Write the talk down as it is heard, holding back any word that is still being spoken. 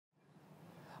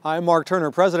I'm Mark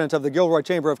Turner, president of the Gilroy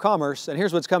Chamber of Commerce, and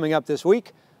here's what's coming up this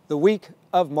week, the week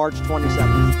of March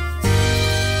 27th.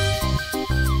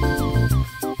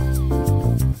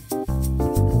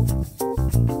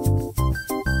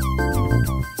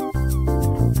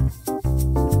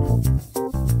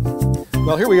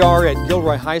 Well, here we are at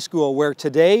Gilroy High School, where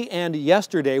today and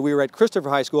yesterday we were at Christopher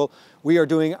High School. We are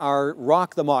doing our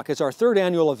Rock the Mock. It's our third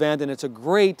annual event, and it's a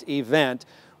great event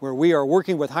where we are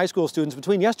working with high school students.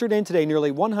 Between yesterday and today,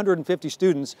 nearly 150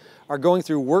 students are going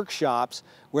through workshops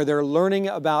where they're learning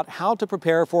about how to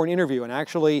prepare for an interview and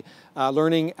actually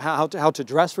learning how to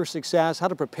dress for success, how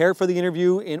to prepare for the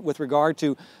interview with regard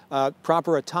to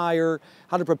proper attire,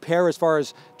 how to prepare as far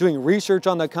as doing research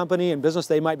on the company and business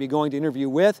they might be going to interview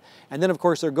with. And then, of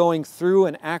course, they're going through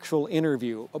an actual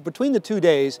interview. Between the 2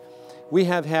 days, we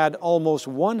have had almost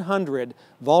 100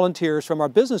 volunteers from our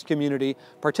business community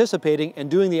participating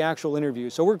and doing the actual interview.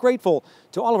 So we're grateful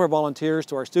to all of our volunteers,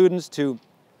 to our students, to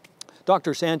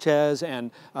Dr. Sanchez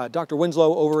and Dr.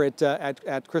 Winslow over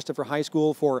at Christopher High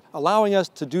School for allowing us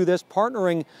to do this,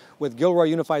 partnering with Gilroy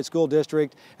Unified School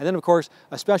District. And then, of course,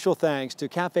 a special thanks to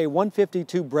Cafe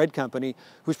 152 Bread Company,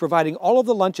 who's providing all of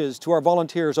the lunches to our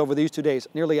volunteers over these 2 days,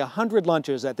 nearly 100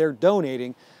 lunches that they're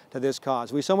donating to this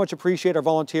cause. We so much appreciate our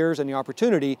volunteers and the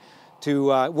opportunity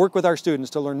to work with our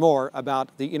students to learn more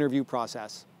about the interview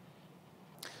process.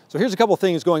 So here's a couple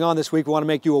things going on this week we want to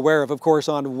make you aware of. Of course,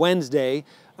 on Wednesday,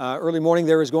 early morning,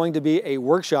 there is going to be a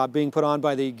workshop being put on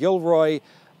by the Gilroy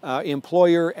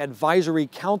Employer Advisory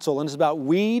Council, and it's about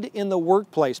weed in the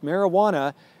workplace,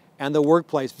 marijuana and the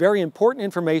workplace. Very important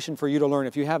information for you to learn.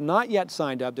 If you have not yet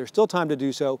signed up, there's still time to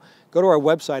do so. Go to our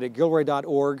website at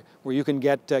gilroy.org where you can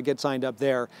get signed up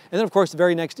there. And then, of course, the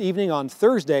very next evening on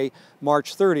Thursday,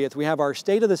 March 30th, we have our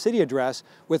State of the City address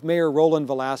with Mayor Roland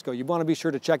Velasco. You want to be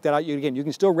sure to check that out. Again, you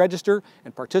can still register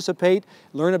and participate,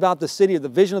 learn about the city, the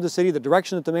vision of the city, the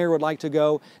direction that the mayor would like to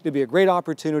go. It'd be a great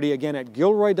opportunity. Again, at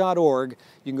gilroy.org,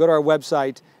 you can go to our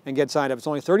website and get signed up. It's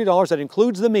only $30. That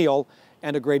includes the meal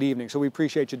and a great evening. So we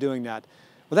appreciate you doing that.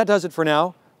 Well, that does it for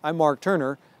now. I'm Mark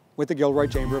Turner with the Gilroy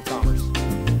Chamber of Commerce.